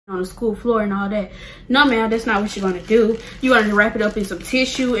on the school floor and all that. No, ma'am, that's not what you're gonna do. You're gonna wrap it up in some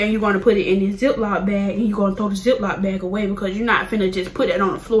tissue and you're gonna put it in this Ziploc bag and you're gonna throw the Ziploc bag away because you're not finna just put it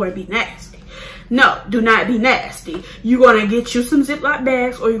on the floor and be nasty. No, do not be nasty. You're gonna get you some Ziploc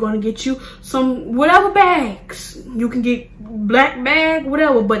bags or you're gonna get you some whatever bags. You can get black bag,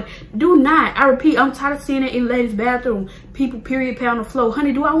 whatever, but do not. I repeat, I'm tired of seeing it in ladies' bathroom. People period pay on the floor.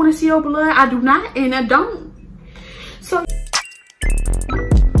 Honey, do I wanna see your blood? I do not and I don't. So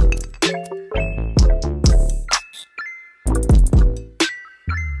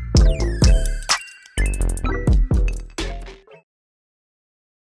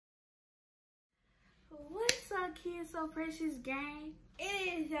Kids So Precious gang,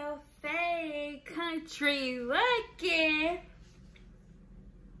 it is your fave country looking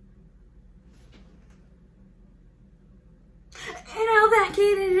and I'm back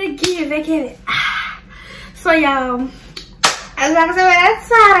in it again, So y'all, as I said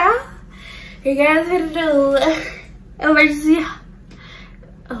outside, you guys had to do emergency.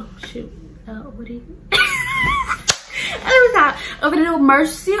 Oh shoot, what is it? I'm gonna do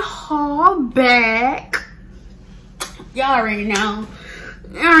emergency haul back. Y'all already know.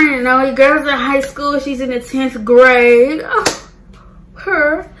 Your girl's in high school. She's in the 10th grade. Oh,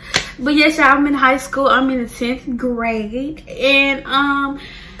 her. But yes, y'all, I'm in high school. I'm in the 10th grade. And,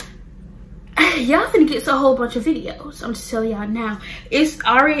 y'all finna get a whole bunch of videos. I'm just telling y'all now. It's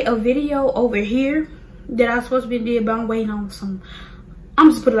already a video over here that I was supposed to be doing, but I'm waiting on some.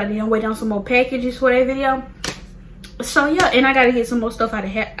 I'm just put it like that. I'm waiting on some more packages for that video. So, yeah. And I gotta get some more stuff out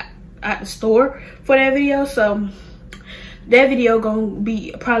the store for that video. So that video gonna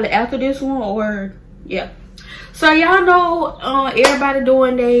be probably after this one, or yeah. So y'all know everybody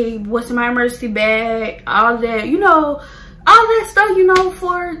doing they what's in my emergency bag, all that, you know, all that stuff, you know,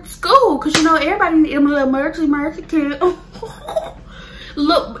 for school, because you know everybody need them little emergency kit.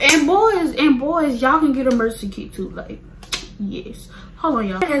 Look, and boys, y'all can get an emergency kit too, like, yes. Hold on,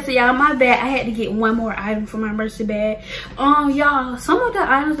 y'all. Okay, so y'all, my bad. I had to get one more item for my emergency bag. Y'all, some of the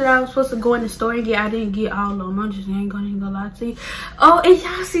items that I was supposed to go in the store and get, I didn't get all of them. I'm just ain't gonna lie to you. Oh, and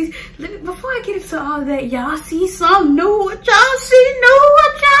y'all see, before I get into all that, y'all see something new. What y'all see new?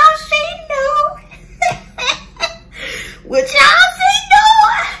 What y'all see new? What y'all see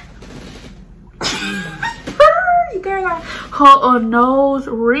new? You girl got her nose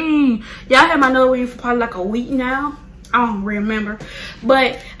ring. Y'all had my nose ring for probably like a week now. I don't remember,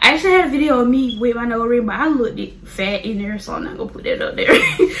 but I actually had a video of me with my nose ring, but I looked fat in there, so I'm not gonna put that up there.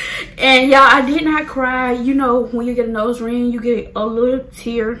 And y'all, I did not cry. You know, when you get a nose ring, you get a little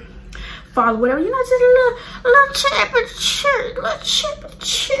tear fall, whatever, you know, just a little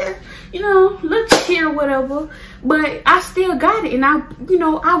chip, you know, little tear, whatever. But I still got it, and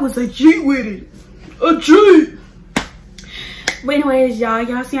I was a G with it, a G. But anyways, y'all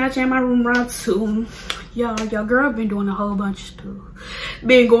see I changed my room around 2. Y'all, your girl been doing a whole bunch of stuff.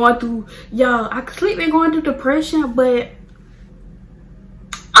 Been going through, y'all, I sleep been going through depression, but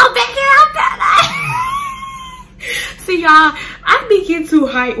I'm back here. See, y'all, I be getting too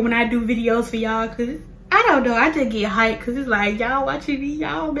hyped when I do videos for y'all, because I don't know, I just get hyped because it's like, y'all watching me,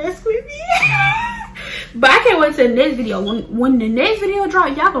 y'all mess with me. But I can't wait till the next video. When the next video drop,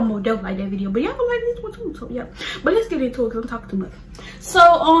 y'all gonna more dope like that video. But y'all gonna like this one too, so yeah. But let's get into it because I'm talking too much. So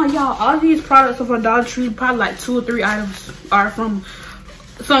y'all, all these products are from Dollar Tree. Probably like 2 or 3 items are from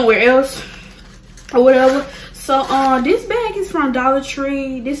somewhere else or whatever. So this bag is from Dollar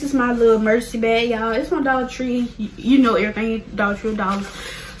Tree. This is my little emergency bag, y'all. It's from Dollar Tree. You know everything Dollar Tree, Dollar.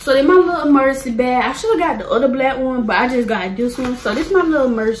 So then my little emergency bag. I should have got the other black one, but I just got this one. So this is my little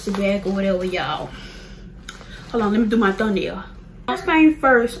emergency bag or whatever, y'all. Hold on, let me do my thumbnail. First thing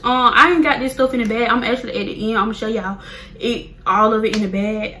first, I ain't got this stuff in the bag. I'm actually at the end. I'm gonna show y'all all of it in the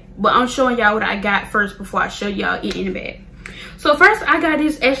bag, but I'm showing y'all what I got first before I show y'all it in the bag. So first, I got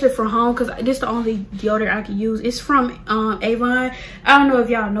this actually from home because this is the only deodorant I can use. It's from Avon. I don't know if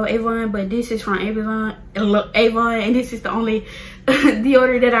y'all know Avon, but this is from Avon, and this is the only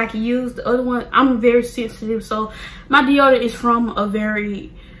deodorant that I can use. The other one, I'm very sensitive, so my deodorant is from a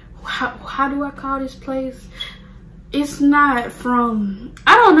very, how do I call this place? It's not from,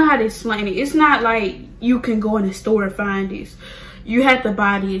 I don't know how to explain it. It's not like you can go in the store and find this. You have to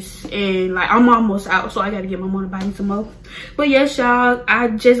buy this, and like I'm almost out, so I gotta get my mom to buy me some more. But yes, y'all, I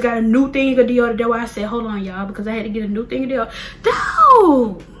just got a new thing of deodorant. That's why I said hold on, y'all, because I had to get a new thing of deodorant.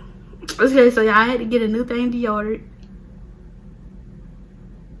 No! Okay, so y'all, I had to get a new thing of deodorant.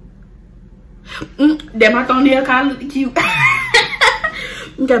 That my thumbnail kind of look cute.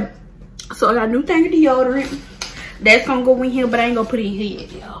 Okay, so I got a new thing of deodorant. That's gonna go in here, but I ain't gonna put it in here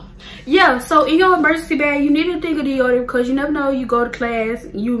yet, y'all. yeah, so in your emergency bag, you need to think of deodorant because you never know. You go to class,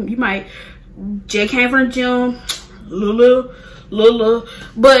 you might just came from the gym,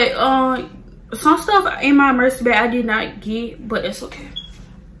 but some stuff in my emergency bag I did not get, but it's okay.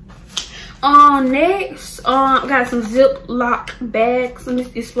 Next, I got some Ziploc bags. Let me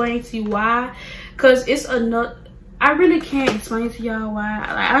explain to you why, because it's another. I really can't explain to y'all why.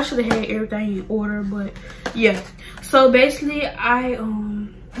 Like, I should have had everything in order, but yeah. So basically, I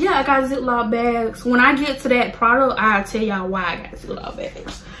got Ziploc bags. When I get to that product, I'll tell y'all why I got Ziploc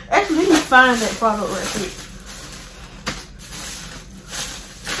bags. Actually, let me find that product right quick.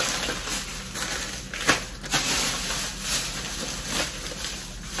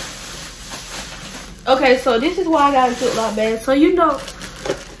 Okay, so this is why I got a Ziploc bag. So you know,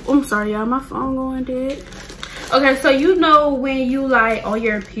 I'm sorry y'all, my phone going dead. Okay, so you know when you like on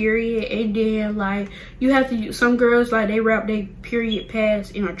your period and then like you have to use, some girls like they wrap their period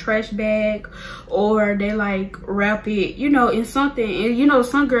pads in a trash bag, or they like wrap it, you know, in something. And you know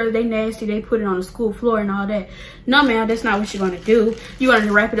some girls, they nasty, they put it on the school floor and all that. No ma'am, that's not what you're gonna do. You're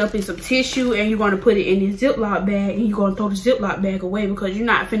gonna wrap it up in some tissue and you're gonna put it in this Ziploc bag, and you're gonna throw the Ziploc bag away, because you're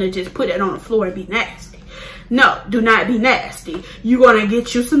not finna just put it on the floor and be nasty. No, do not be nasty. You're gonna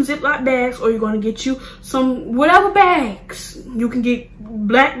get you some Ziploc bags, or you're gonna get you some whatever bags. You can get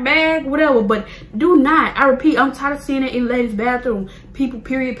black bag, whatever, but do not. I repeat, I'm tired of seeing it in ladies' bathroom. People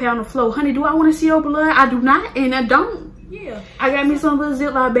period pad on the floor. Honey, do I want to see your blood? I do not, and I don't. Yeah, I got me some little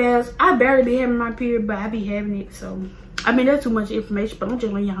Ziploc bags. I barely be having my period, but I be having it. So, I mean, that's too much information, but I'm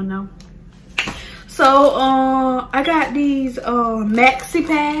just letting y'all know. So I got these maxi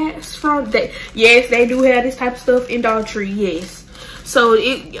pads from that. Yes, they do have this type of stuff in Dollar Tree. Yes. So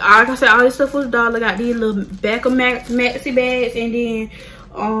it, like I said, all this stuff was $1. I got these little back of maxi bags, and then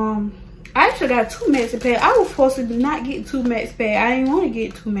I actually got 2 maxi pads. I was supposed to not get 2 maxi pads. I didn't want to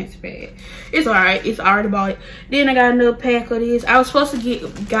get 2 maxi pads. It's alright. It's already bought it. Then I got another pack of this. I was supposed to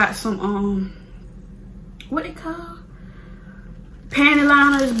got some what they call panty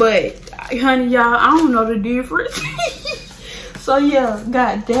liners, but honey y'all, I don't know the difference. So yeah,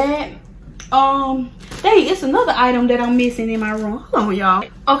 got that. Dang, it's another item that I'm missing in my room. Hold on y'all.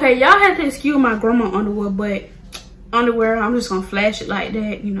 Okay, y'all have to excuse my grandma underwear, but underwear, I'm just gonna flash it like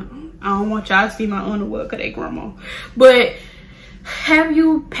that, you know. I don't want y'all to see my underwear because they grandma. But have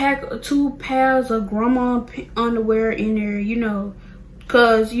you packed 2 pairs of grandma underwear in there, you know,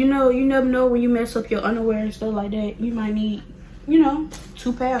 because you know, you never know when you mess up your underwear and stuff like that. You might need, you know,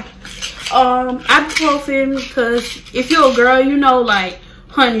 2 pairs. Ibuprofen, because if you're a girl, you know, like,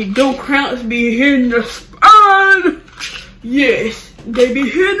 honey, them cramps be hitting the spine. Yes, they be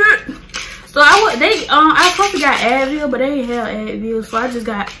hitting it. So I supposed to got Advil, but they ain't have Advil, so I just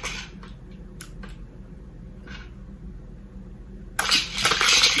got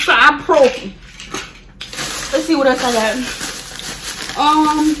ibuprofen. Let's see what else I got.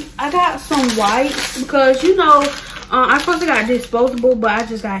 I got some wipes, because you know, I supposed to got disposable, but I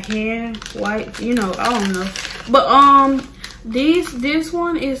just got hand wipes, you know, I don't know. But this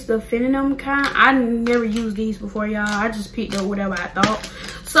one is the Phenom kind. I never used these before, y'all. I just picked up whatever I thought.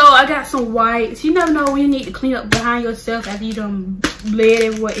 So I got some wipes. You never know when you need to clean up behind yourself after you done bled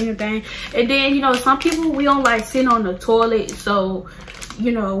everywhere, anything. And then, you know, some people, we don't like sitting on the toilet, so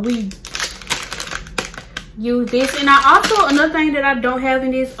you know, we use this. And I also, another thing that I don't have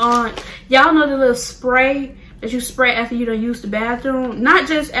in this, y'all know the little spray that you spray after you done use the bathroom, not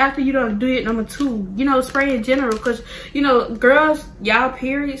just after you done do it number 2, you know, spray in general, because you know, girls, y'all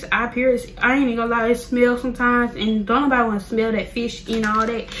periods, our periods, I ain't even gonna lie, it smells sometimes, and don't nobody want to smell that fish and all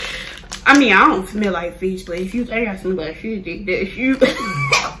that. I mean, I don't smell like fish, but if you think I smell like fish, that's you.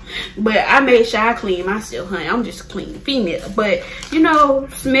 But I made sure I clean myself, honey. I'm just a clean female. But you know,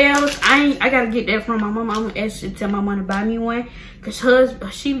 smells, I gotta get that from my mama. I'm gonna actually tell my mom to buy me one, because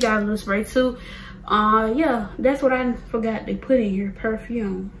she got a little spray too. Yeah, that's what I forgot to put in here,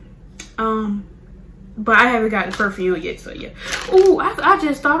 perfume. But I haven't got the perfume yet, so yeah. Ooh, I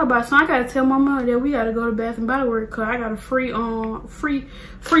just thought about something. I gotta tell my mom that we gotta go to Bath and Body Works, because I got a free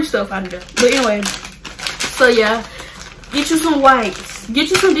stuff out of there. But anyway, so yeah, get you some wipes. Get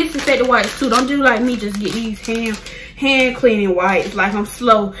you some disinfectant wipes too. Don't do like me, just get these hand cleaning wipes like I'm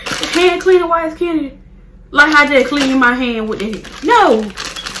slow. Hand cleaning wipes, Kenny, like I just clean my hand with it. No,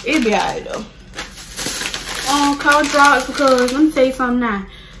 it'll be alright though. Cough drops, because let me tell you something now.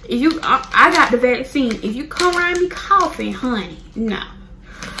 If you, I got the vaccine. If you come around me coughing, honey, no.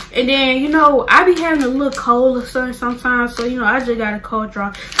 And then, you know, I be having a little cold or something sometimes, so, you know, I just got a cold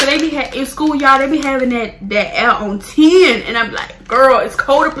drop. So they be in school, y'all, they be having that out on 10, and I'm like, girl, it's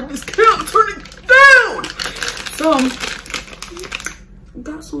cold up in this camp, turn it down. So,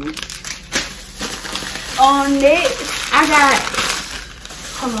 got some. On next, I got,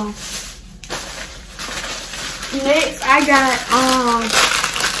 hold on. Next, I got,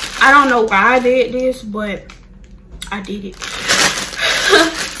 I don't know why I did this, but I did it.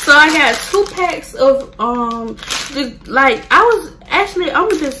 So I got 2 packs of, like, I was actually, I'm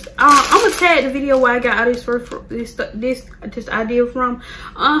gonna tag the video where I got all this idea from.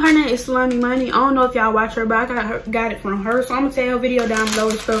 Her name is Salami Money. I don't know if y'all watch her, but I got it from her. So I'm gonna tag her video down below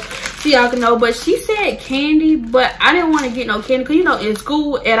and stuff so y'all can know. But she said candy, but I didn't want to get no candy, because you know, in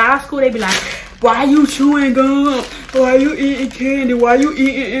school, at our school, they be like, why you chewing gum? Why you eating candy? Why you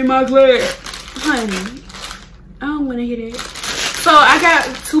eating in my glass? Honey, I don't want to hear that. So I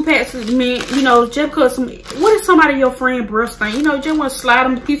got 2 packs of mint, you know, just because what if somebody your friend breast thing? You know, just want to slide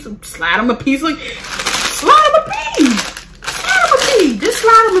them a piece. Just slide them a piece.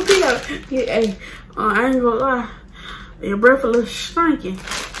 Yeah, hey, I ain't gonna lie. Your breath a little stinky.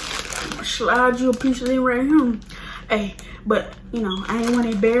 I'm gonna slide you a piece of it right here. Hey, but you know, I ain't want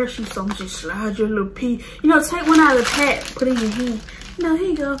to embarrass you, so I'm just slide you a little piece. You know, take one out of the pack, put it in your hand. You know, here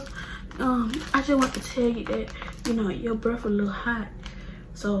you go. I just want to tell you that, you know, your breath a little hot.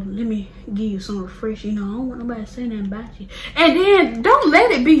 So let me give you some refreshing. You know, I don't want nobody saying nothing about you. And then don't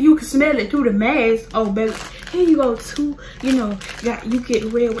let it be you can smell it through the mask. Oh, baby, here you go too. You know, you get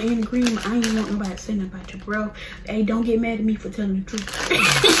red and green. I ain't want nobody saying nothing about you, bro. Hey, don't get mad at me for telling the truth.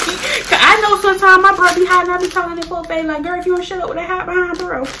 Cause I know sometimes my breath be hot and I be talking in full face like, girl, if you want to shut up with that hot behind,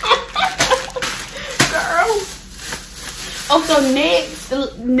 bro. Girl. Also, next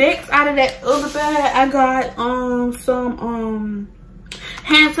out of that other bag, I got some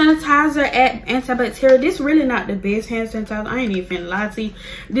hand sanitizer at antibacterial. This really not the best hand sanitizer. I ain't even finna lie to you.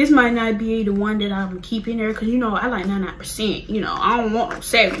 This might not be the one that I'm keeping there, because you know I like 99%. You know, I don't want no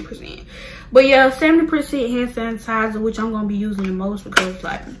 70%. But yeah, 70% hand sanitizer, which I'm gonna be using the most, because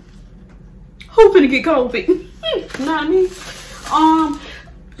like, who finna get COVID? You know what I mean?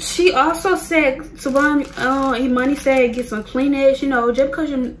 She also said, Money said, get some Kleenex, you know, just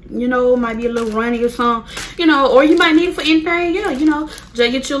because you know, might be a little runny or something, you know, or you might need it for anything, yeah, you know,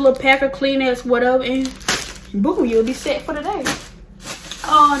 just get your little pack of Kleenex, whatever, and boom, you'll be set for the day.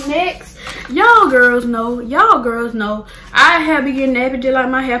 Next, y'all girls know, I have been getting nappy just like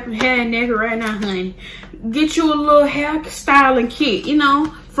my hair nappy right now, honey. Get you a little hair styling kit, you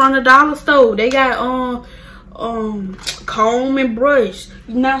know, from the dollar store. They got, comb and brush.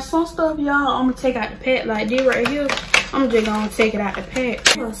 Now some stuff, y'all, I'm gonna take out the pack like this right here. I'm just gonna take it out the pack.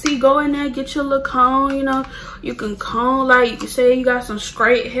 See, go in there, get your little comb, you know. You can comb, like, say you got some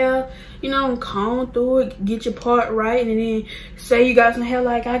straight hair, you know, comb through it, get your part right. And then say you got some hair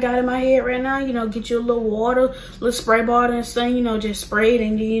like I got in my head right now, you know, get you a little water, little spray bottle and stuff, you know, just spray it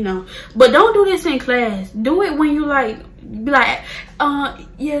and then, you know. But don't do this in class. Do it when you like, be like,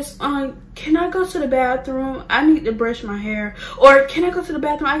 yes, can I go to the bathroom? I need to brush my hair. Or can I go to the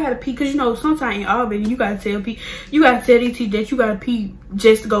bathroom? I gotta pee. Cause you know, sometimes in Albany, you gotta tell these teachers that you gotta pee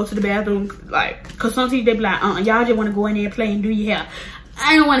just to go to the bathroom. Like, cause some teachers, they be like, y'all just wanna go in there and play and do your hair.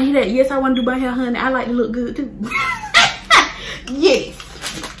 I don't wanna hear that. Yes, I wanna do my hair, honey. I like to look good too. Yes.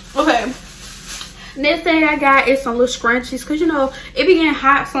 Okay. Next thing I got is some little scrunchies, cause you know it be getting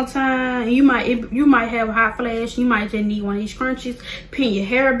hot sometimes. You might have a hot flash. You might just need one of these scrunchies. Pin your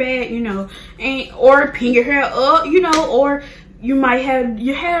hair back, you know, or pin your hair up, you know, or you might have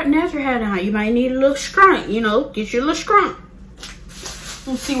your hair natural hair down. You might need a little scrunch, you know, get your little scrunch.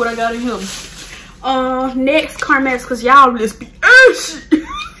 Let's see what I got in here. Next, Carmex, cause y'all just be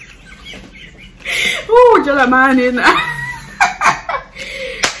oh, y'all like mine in there.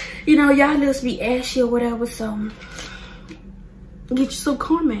 You know, y'all just be ashy or whatever, so get you some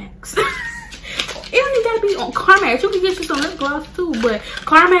Carmex. It don't even gotta be on Carmex. You can get you some lip gloss too, but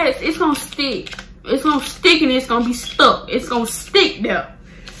Carmex, it's gonna stick. It's gonna stick and it's gonna be stuck. It's gonna stick there.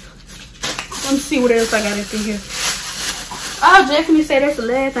 Let me see what else I got in here. I'll definitely say that's the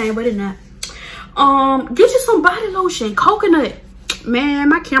last thing, but it's not. Get you some body lotion, coconut. Man,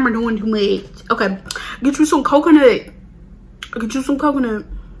 my camera doing too much. Okay, get you some coconut. Get you some coconut.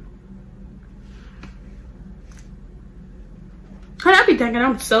 Honey, I be thinking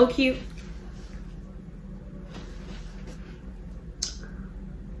I'm so cute.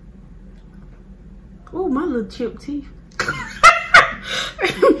 Oh, my little chipped teeth.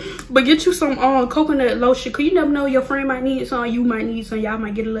 But get you some coconut lotion, cause you never know, your friend might need some, you might need some, y'all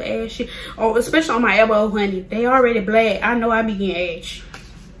might get a little ashy. Oh, especially on my elbow, honey. They already black. I know I be getting ashy.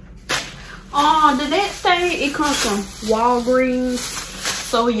 The next thing, it comes from Walgreens.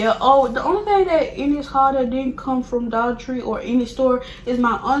 So yeah, the only thing that in this haul that didn't come from Dollar Tree or any store is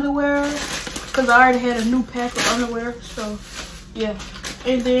my underwear, because I already had a new pack of underwear. So yeah,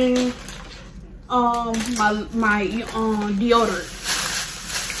 and then my deodorant.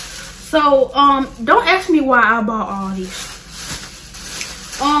 So don't ask me why I bought all these.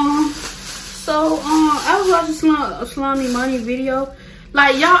 I was watching Slimy Money video.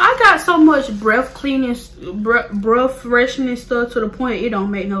 Like, y'all, I got so much breath cleaning, breath freshening stuff to the point it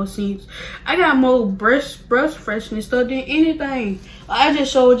don't make no sense. I got more breath freshening stuff than anything. I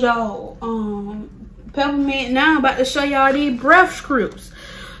just showed y'all peppermint. Now I'm about to show y'all these breath scripts.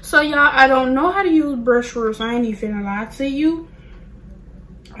 So y'all, I don't know how to use breath scripts. I ain't even finna lie to you.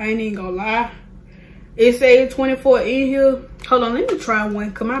 I ain't even gonna lie. It says 24 in here. Hold on, let me try one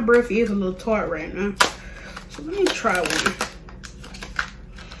because my breath is a little tart right now. So let me try one.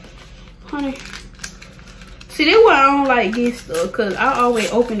 Honey, see, that's why I don't like this stuff, because I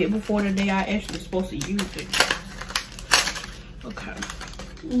always open it before the day I actually supposed to use it. Okay,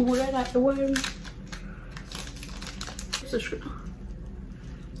 move that out the way. It's a strip.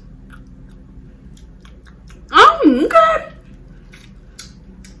 Okay.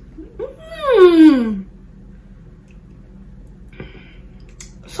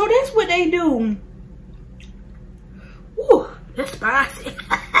 So that's what they do. Ooh, that's spicy.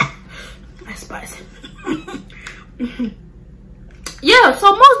 That's spicy. Yeah,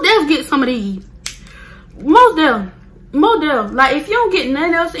 so most devs get some of these. Most devs. Like, if you don't get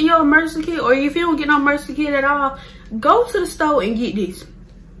nothing else in your emergency kit, or if you don't get no emergency kit at all, go to the store and get this.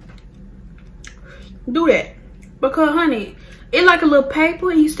 Do that. Because, honey, it's like a little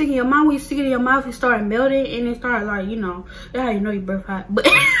paper and you stick in your mouth. When you stick it in your mouth, it started melting and it started, like, you know, that's how you know your breath hot. But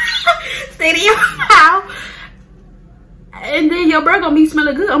stick it in your mouth. And then your breath gonna be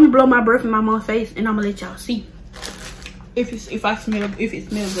smelling good. I'm gonna blow my breath in my mom's face and I'm gonna let y'all see if it smells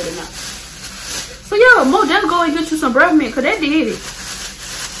good or not. So yeah, Mo, just go and get you some breath mint, cause that did it.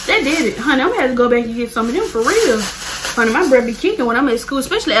 That did it, honey. I'm gonna have to go back and get some of them for real. Honey, my breath be kicking when I'm at school,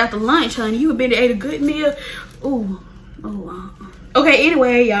 especially after lunch, honey. You been to ate a good meal. Ooh. Okay,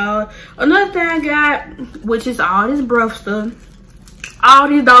 anyway, y'all. Another thing I got, which is all this breath stuff. All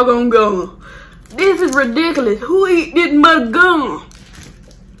this doggone gum. This is ridiculous. Who eat this mud gum?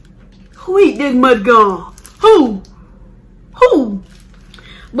 Who eat this mud gum? Who?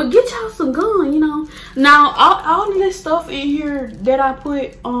 But get y'all some gum, you know. Now, all of this stuff in here that I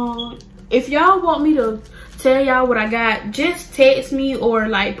put on, if y'all want me to tell y'all what I got, just text me or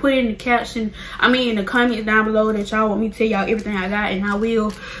like put it in the caption, in the comments down below that y'all want me to tell y'all everything I got, and I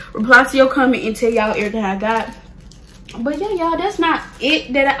will reply to your comment and tell y'all everything I got. But yeah, y'all, that's not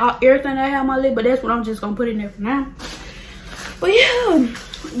it that everything that I have on my list, but that's what I'm just gonna put in there for now. But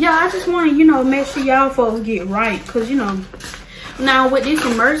yeah, I just want to, you know, make sure y'all folks get right, because, you know, now with this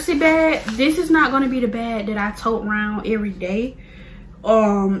emergency bag, this is not going to be the bag that I tote around every day.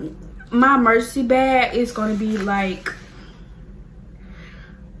 My emergency bag is going to be like,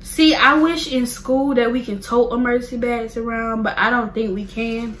 see, I wish in school that we can tote emergency bags around, but I don't think we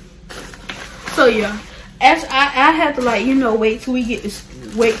can. So yeah, as I have to, like, you know, wait till we get to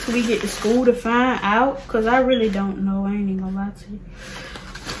school to find out, because I really don't know. I ain't even gonna lie to you.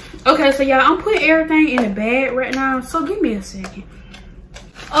 Okay, so y'all, I'm putting everything in the bag right now, so give me a second.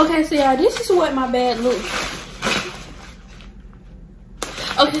 Okay, so y'all, this is what my bag looks.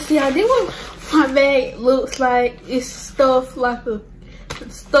 Okay, so y'all, this is what my bag looks like. It's stuffed like a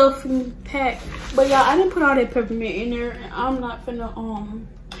stuffing pack. But y'all, I didn't put all that peppermint in there, and I'm not finna I'm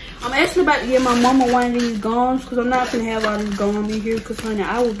actually about to get my mama one of these gums, because I'm not gonna have all this gum in here, because, honey,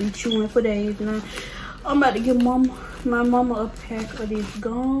 I will be chewing for days. And I'm about to give my mama a pack of this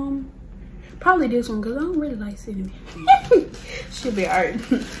gum. Probably this one, because I don't really like cinnamon. Should be alright.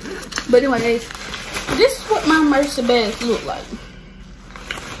 But anyways, this is what my emergency bags look like.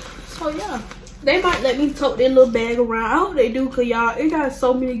 So yeah, they might let me tote their little bag around. I hope they do, because y'all, it got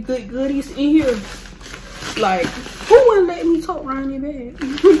so many good goodies in here. Like, who wouldn't let me tote around their bag?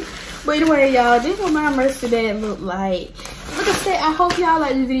 But anyway, y'all, this is what my emergency bag look like. Like I said, I hope y'all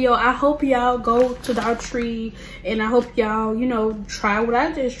like this video. I hope y'all go to Dollar Tree, and I hope y'all, you know, try what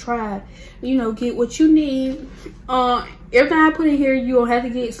I just tried. You know, get what you need. Everything I put in here, you don't have to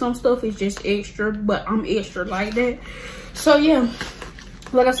get. Some stuff is just extra, but I'm extra like that. So yeah,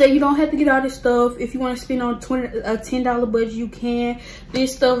 like I said, you don't have to get all this stuff. If you want to spend on a $10 budget, you can.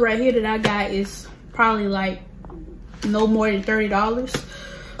 This stuff right here that I got is probably like no more than $30.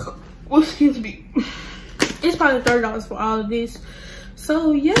 Well, excuse me. It's probably $30 for all of this.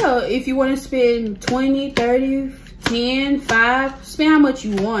 So yeah, if you want to spend 20, 30, 10, 5, spend how much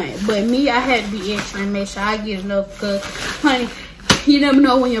you want. But me, I had to be extra and make sure I get enough, because, honey, you never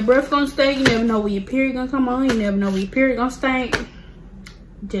know when your breath gonna stink. You never know when your period gonna come on. You never know when your period gonna stink.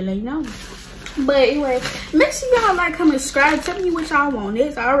 Just let you know. But anyway, make sure y'all like, comment, subscribe. Tell me what y'all want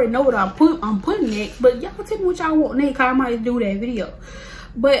next. I already know what I'm putting next, but y'all tell me what y'all want next. I might do that video.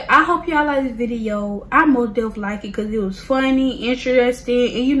 But I hope y'all like this video. I most definitely like it because it was funny,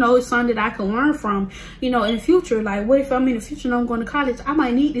 interesting, and you know, it's something that I can learn from, you know, in the future. Like, what if I'm in the future and I'm going to college? I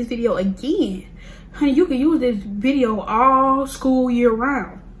might need this video again. Honey, you can use this video all school year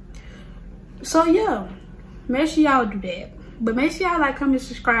round. So yeah, make sure y'all do that. But make sure y'all like, comment,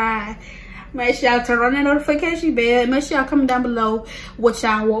 subscribe. Make sure y'all turn on that notification bell. Make sure y'all comment down below what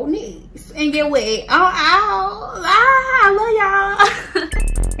y'all want next. And get wet. Oh, I love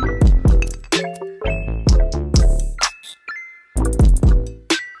y'all.